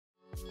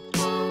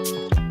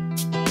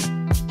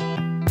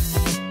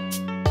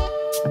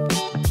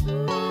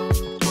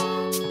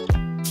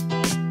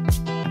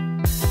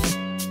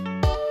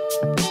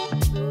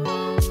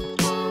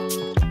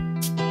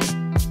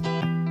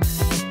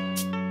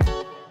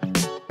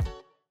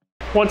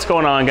What's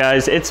going on,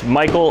 guys? It's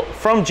Michael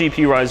from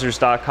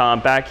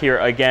GPURisers.com back here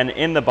again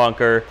in the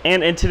bunker.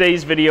 And in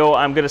today's video,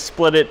 I'm going to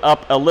split it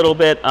up a little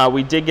bit.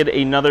 We did get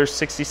another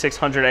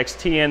 6600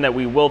 XT in that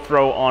we will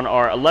throw on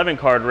our 11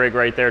 card rig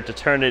right there to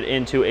turn it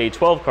into a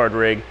 12 card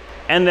rig.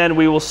 And then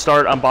we will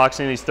start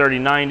unboxing these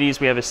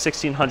 3090s. We have a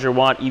 1600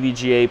 watt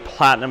EVGA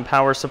platinum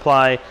power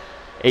supply,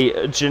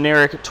 a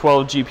generic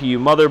 12 GPU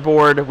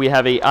motherboard. We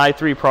have a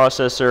i3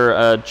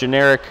 processor,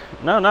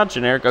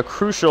 a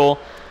Crucial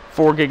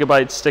 4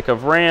 gigabyte stick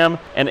of RAM,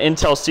 an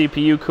Intel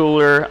CPU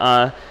cooler,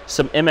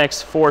 some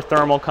MX4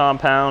 thermal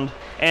compound,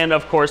 and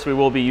of course we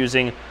will be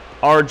using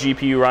our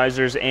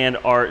GPURisers and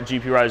our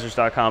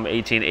GPURisers.com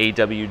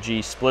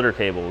 18AWG splitter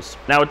cables.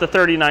 Now with the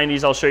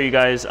 3090s, I'll show you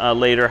guys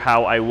later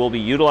how I will be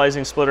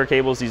utilizing splitter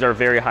cables. These are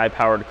very high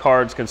powered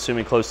cards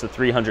consuming close to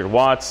 300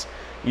 watts.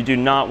 You do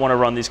not want to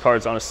run these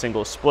cards on a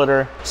single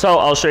splitter. So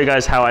I'll show you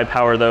guys how I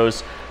power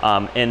those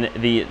in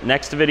the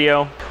next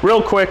video.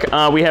 Real quick,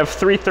 we have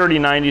three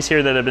 3090s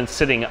here that have been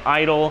sitting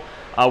idle.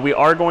 We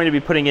are going to be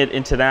putting it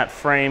into that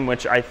frame,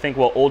 which I think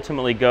will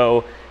ultimately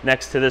go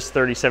next to this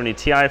 3070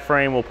 Ti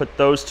frame. We'll put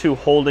those two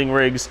holding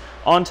rigs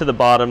onto the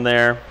bottom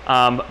there.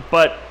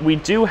 But we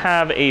do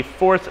have a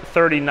fourth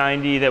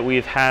 3090 that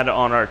we've had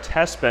on our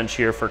test bench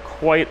here for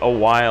quite a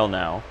while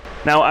now.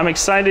 Now, I'm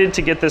excited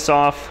to get this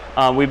off.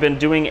 We've been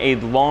doing a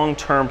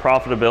long-term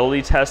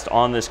profitability test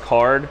on this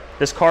card.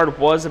 This card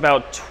was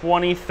about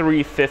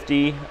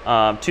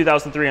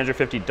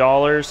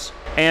 $2,350,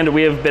 and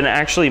we have been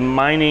actually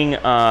mining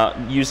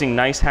using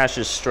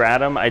NiceHash's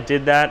Stratum. I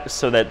did that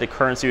so that the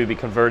currency would be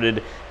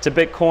converted to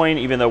Bitcoin,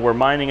 even though we're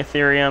mining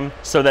Ethereum,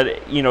 so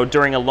that, you know,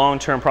 during a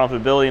long-term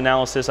profitability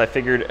analysis, I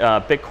figured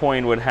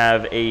Bitcoin would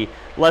have a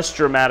less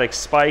dramatic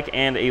spike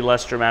and a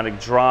less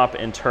dramatic drop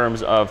in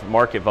terms of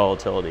market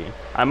volatility.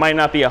 I might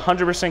not be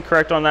 100%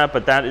 correct on that,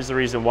 but that is the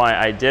reason why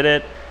I did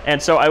it.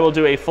 And so I will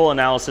do a full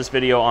analysis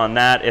video on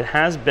that. It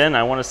has been,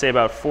 I want to say,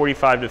 about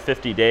 45 to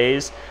 50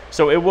 days.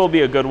 So it will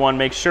be a good one.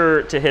 Make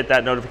sure to hit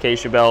that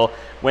notification bell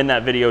when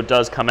that video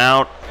does come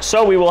out.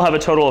 So we will have a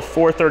total of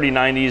 4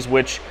 3090s,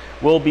 which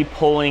will be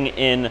pulling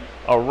in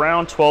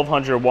around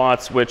 1200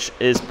 watts, which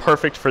is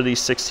perfect for these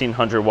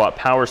 1600 watt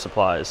power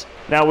supplies.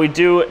 Now we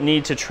do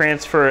need to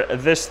transfer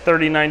this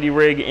 3090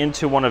 rig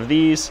into one of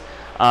these.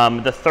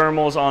 The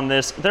thermals on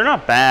this, they're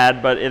not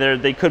bad, but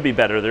they could be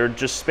better. They're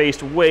just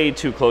spaced way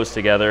too close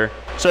together.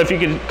 So if you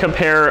can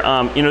compare,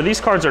 you know, these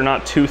cards are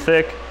not too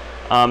thick.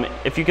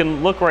 If you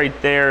can look right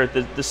there,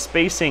 the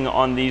spacing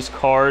on these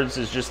cards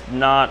is just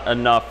not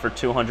enough for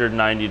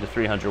 290 to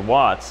 300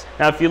 watts.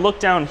 Now, if you look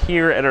down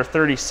here at our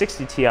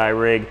 3060 Ti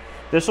rig,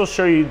 this will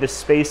show you the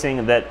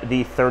spacing that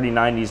the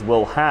 3090s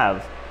will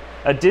have.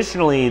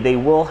 Additionally, they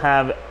will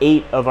have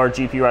 8 of our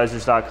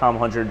GPURisers.com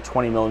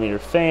 120 millimeter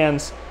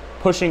fans,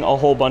 pushing a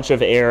whole bunch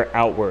of air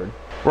outward.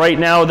 Right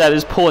now, that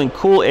is pulling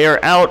cool air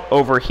out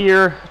over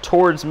here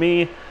towards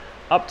me,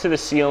 up to the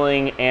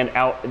ceiling and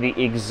out the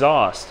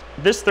exhaust.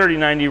 This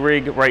 3090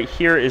 rig right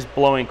here is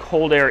blowing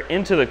cold air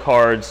into the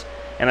cards,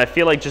 and I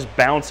feel like just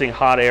bouncing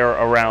hot air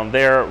around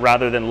there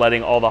rather than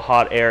letting all the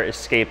hot air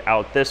escape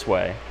out this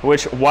way.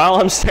 Which, while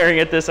I'm staring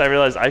at this, I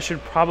realized I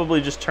should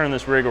probably just turn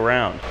this rig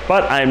around.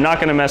 But I'm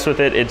not gonna mess with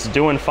it. It's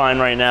doing fine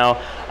right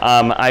now.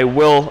 I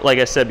will, like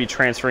I said, be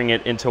transferring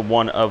it into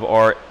one of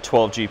our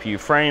 12 GPU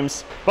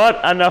frames. But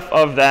enough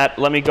of that.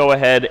 Let me go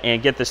ahead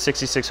and get the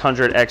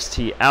 6600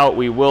 XT out.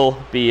 We will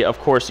be, of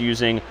course,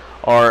 using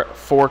our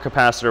 4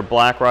 capacitor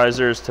black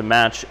risers to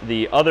match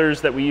the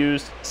others that we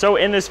used. So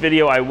in this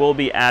video, I will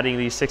be adding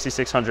the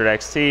 6600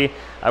 XT.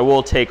 I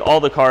will take all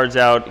the cards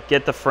out,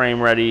 get the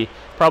frame ready,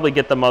 probably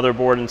get the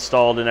motherboard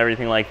installed and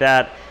everything like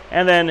that.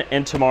 And then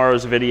in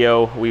tomorrow's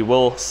video, we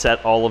will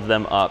set all of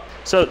them up.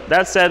 So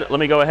that said, let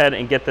me go ahead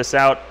and get this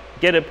out,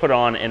 get it put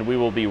on, and we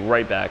will be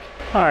right back.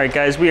 All right,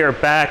 guys, we are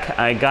back.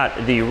 I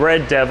got the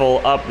Red Devil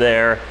up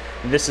there.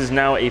 This is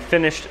now a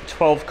finished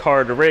 12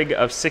 card rig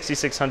of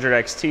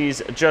 6600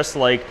 XTs, just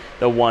like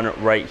the one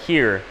right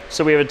here.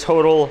 So we have a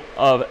total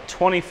of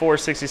 24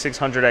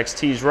 6600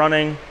 XTs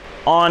running.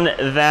 On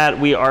that,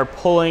 we are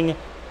pulling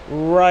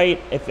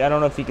right, I don't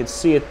know if you can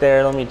see it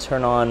there. Let me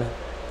turn on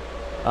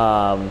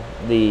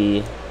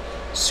the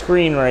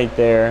screen right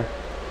there.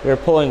 We're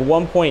pulling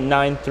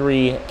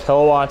 1.93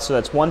 kilowatts, so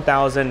that's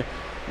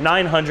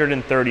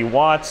 1,930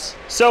 watts.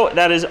 So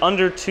that is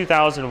under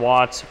 2,000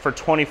 watts for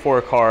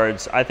 24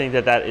 cards. I think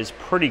that that is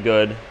pretty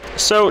good.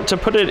 So to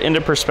put it into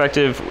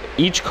perspective,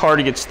 each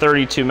card gets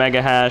 32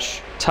 mega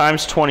hash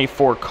times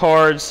 24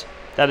 cards.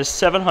 That is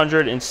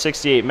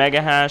 768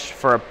 mega hash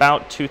for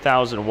about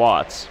 2,000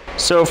 watts.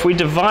 So if we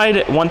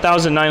divide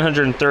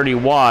 1,930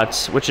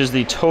 watts, which is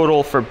the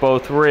total for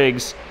both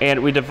rigs,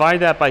 and we divide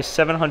that by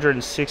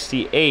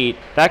 768,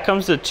 that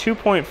comes to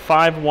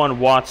 2.51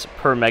 watts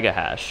per mega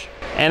hash.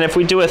 And if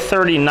we do a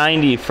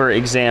 3090, for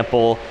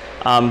example,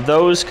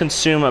 those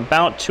consume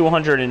about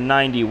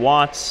 290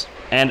 watts,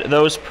 and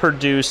those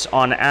produce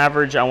on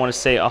average, I want to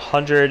say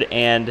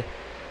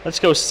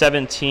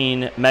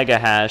 17 mega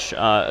hash,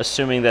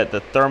 assuming that the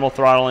thermal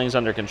throttling is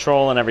under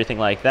control and everything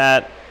like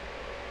that.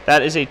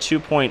 that is a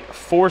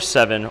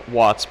 2.47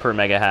 watts per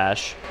mega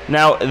hash.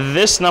 Now,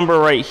 this number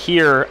right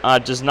here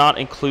does not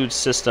include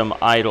system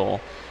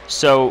idle.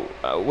 So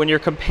when you're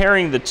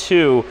comparing the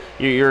two,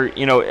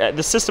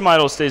 the system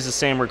idle stays the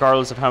same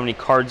regardless of how many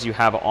cards you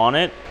have on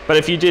it. But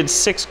if you did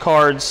 6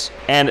 cards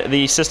and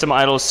the system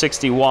idle is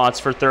 60 watts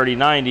for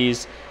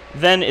 3090s,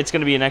 then it's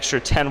going to be an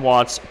extra 10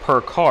 watts per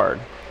card.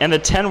 And the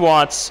 10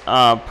 watts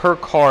per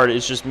card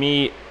is just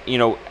me,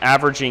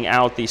 averaging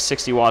out the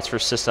 60 watts for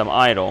system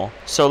idle.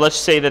 So let's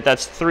say that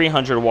that's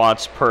 300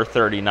 watts per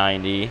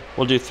 3090.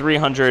 We'll do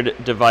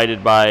 300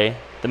 divided by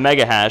the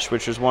mega hash,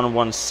 which is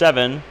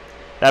 117.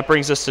 That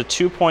brings us to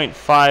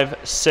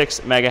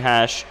 2.56 mega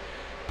hash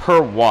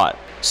per watt.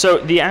 So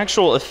the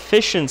actual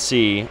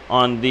efficiency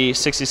on the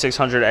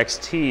 6600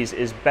 XTs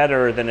is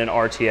better than an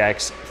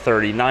RTX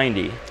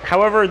 3090.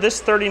 However, this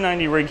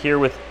 3090 rig here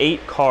with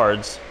 8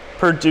 cards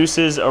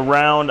produces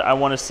around, I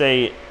want to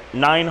say,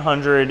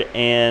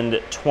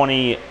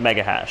 920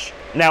 mega hash.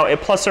 Now,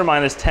 it plus or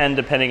minus 10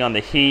 depending on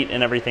the heat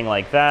and everything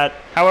like that.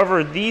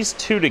 However, these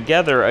two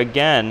together,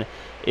 again,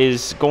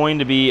 is going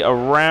to be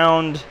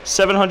around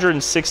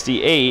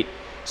 768.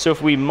 So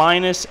if we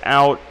minus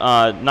out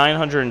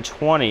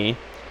 920,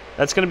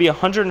 that's going to be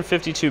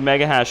 152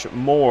 mega hash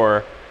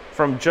more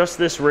from just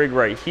this rig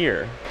right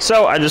here.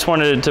 So I just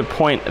wanted to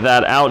point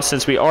that out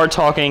since we are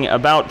talking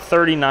about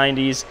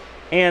 3090s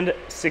and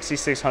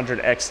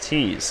 6600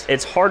 XTs.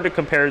 It's hard to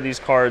compare these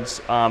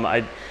cards.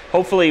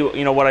 Hopefully,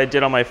 what I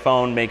did on my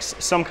phone makes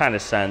some kind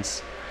of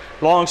sense.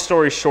 Long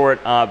story short,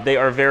 they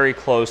are very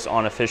close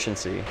on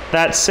efficiency.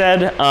 That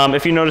said,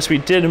 if you notice, we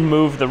did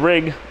move the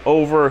rig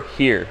over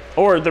here,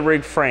 or the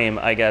rig frame,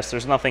 I guess.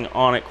 There's nothing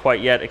on it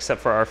quite yet except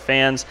for our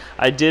fans.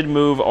 I did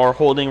move our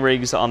holding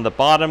rigs on the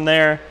bottom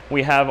there.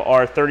 We have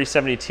our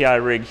 3070 Ti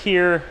rig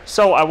here.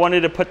 So I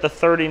wanted to put the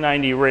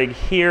 3090 rig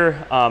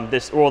here,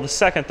 the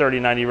second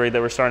 3090 rig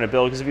that we're starting to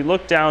build, because if you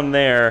look down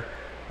there,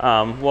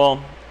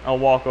 well, I'll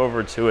walk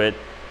over to it.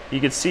 You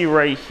can see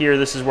right here,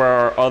 this is where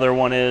our other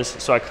one is.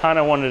 So I kind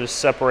of wanted to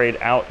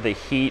separate out the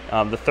heat.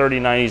 The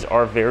 3090s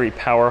are very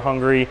power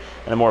hungry,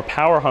 and the more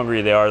power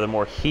hungry they are, the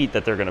more heat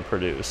that they're gonna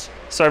produce.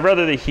 So I'd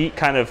rather the heat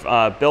kind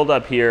of build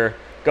up here,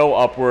 go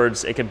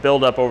upwards. It can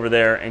build up over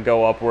there and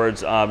go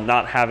upwards,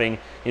 not having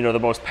the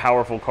most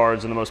powerful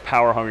cards and the most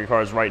power hungry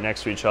cards right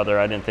next to each other.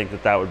 I didn't think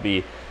that that would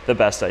be the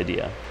best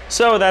idea.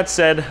 So that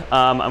said,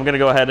 I'm gonna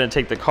go ahead and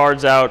take the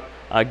cards out,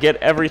 get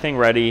everything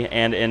ready,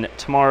 and in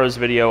tomorrow's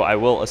video I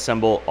will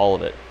assemble all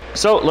of it.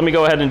 So let me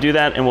go ahead and do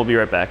that, and we'll be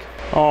right back.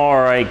 All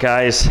right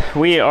guys,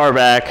 we are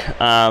back.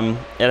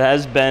 It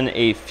has been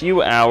a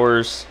few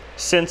hours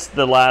since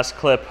the last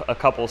clip a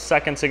couple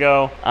seconds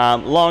ago.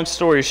 Long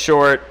story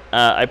short,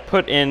 I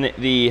put in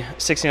the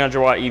 1600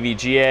 watt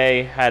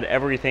EVGA, had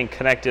everything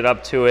connected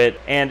up to it,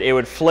 and it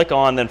would flick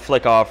on then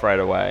flick off right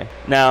away.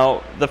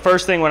 Now, the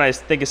first thing when I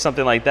think of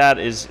something like that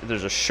is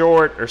there's a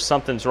short or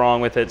something's wrong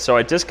with it. So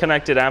I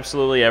disconnected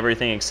absolutely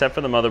everything except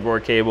for the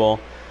motherboard cable,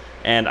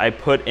 and I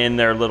put in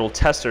their little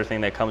tester thing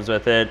that comes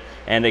with it.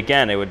 And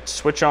again, it would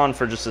switch on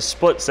for just a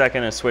split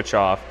second and switch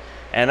off.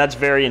 And that's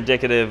very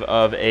indicative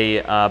of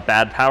a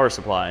bad power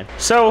supply.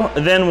 So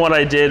then what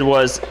I did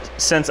was,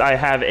 since I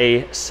have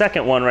a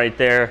second one right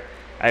there,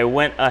 I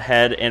went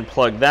ahead and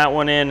plugged that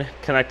one in,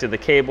 connected the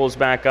cables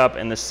back up,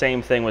 and the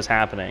same thing was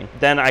happening.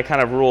 Then I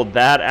kind of ruled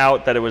that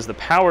out, that it was the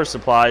power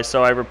supply,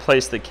 so I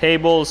replaced the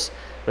cables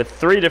with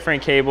 3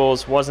 different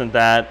cables, wasn't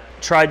that.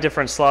 Tried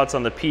different slots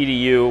on the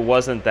PDU,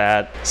 wasn't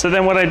that. So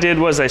then what I did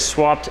was I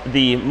swapped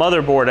the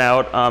motherboard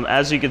out.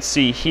 As you can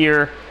see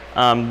here,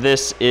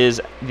 this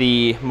is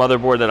the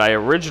motherboard that I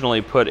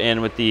originally put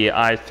in with the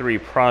i3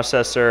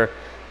 processor.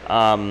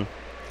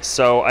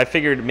 So I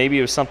figured maybe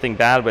it was something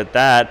bad with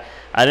that.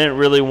 I didn't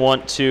really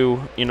want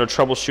to,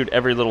 troubleshoot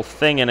every little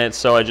thing in it,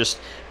 so I just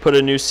put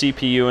a new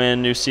CPU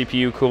in, new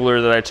CPU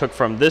cooler that I took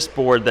from this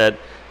board that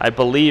I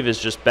believe is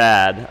just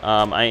bad.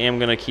 I am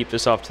going to keep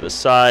this off to the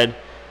side.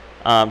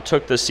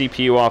 Took the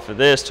CPU off of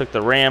this, took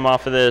the RAM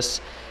off of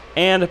this,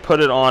 and put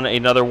it on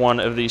another one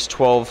of these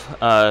 12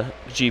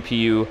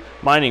 GPU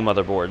mining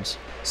motherboards.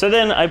 So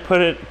then I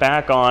put it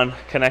back on,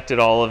 connected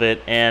all of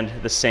it, and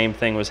the same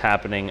thing was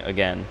happening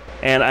again.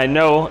 And I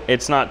know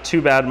it's not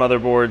too bad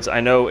motherboards.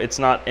 I know it's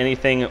not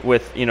anything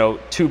with,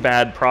 too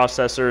bad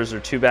processors or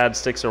too bad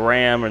sticks of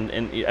RAM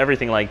and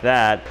everything like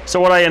that. So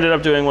what I ended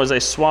up doing was I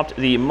swapped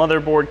the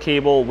motherboard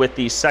cable with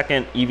the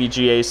second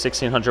EVGA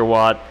 1600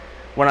 watt.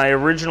 When I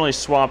originally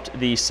swapped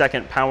the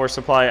second power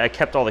supply, I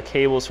kept all the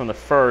cables from the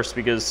first,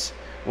 because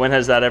when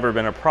has that ever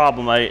been a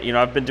problem?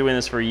 I've been doing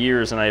this for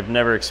years and I've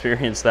never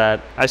experienced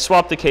that. I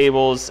swapped the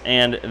cables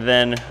and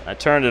then I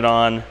turned it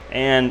on,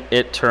 and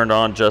it turned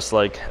on just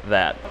like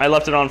that. I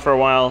left it on for a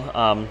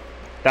while.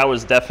 That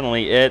was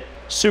definitely it.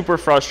 Super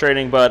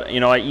frustrating, but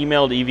I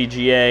emailed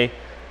EVGA.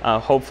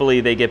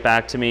 Hopefully they get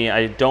back to me.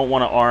 I don't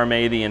want to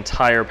RMA the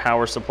entire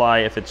power supply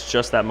if it's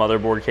just that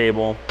motherboard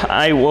cable.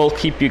 I will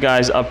keep you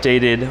guys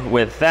updated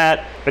with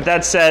that. But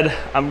that said,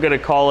 I'm gonna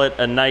call it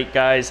a night,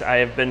 guys. I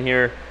have been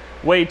here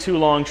way too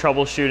long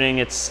troubleshooting.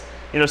 It's,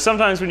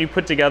 sometimes when you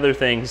put together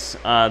things,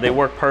 they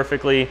work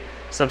perfectly.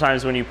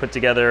 sometimes when you put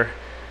together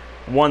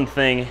one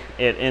thing,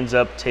 it ends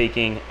up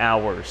taking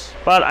hours.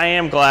 But I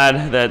am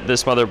glad that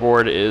this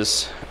motherboard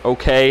is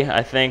okay,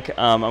 I think.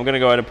 I'm gonna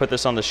go ahead and put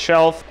this on the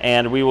shelf,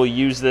 and we will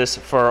use this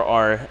for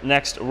our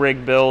next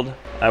rig build.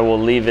 I will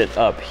leave it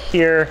up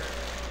here,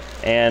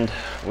 and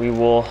we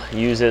will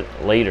use it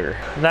later.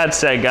 That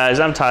said, guys,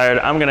 I'm tired.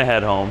 I'm gonna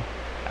head home.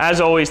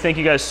 As always, thank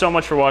you guys so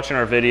much for watching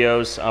our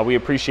videos. We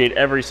appreciate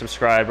every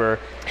subscriber.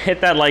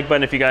 Hit that like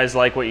button if you guys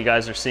like what you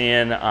guys are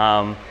seeing.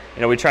 You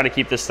know, we try to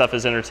keep this stuff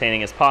as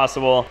entertaining as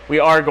possible. We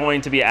are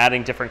going to be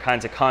adding different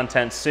kinds of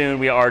content soon.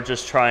 We are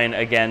just trying,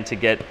 again, to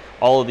get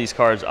all of these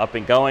cards up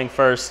and going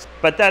first.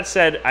 But that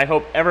said, I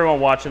hope everyone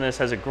watching this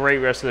has a great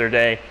rest of their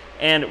day,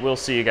 and we'll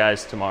see you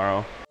guys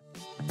tomorrow.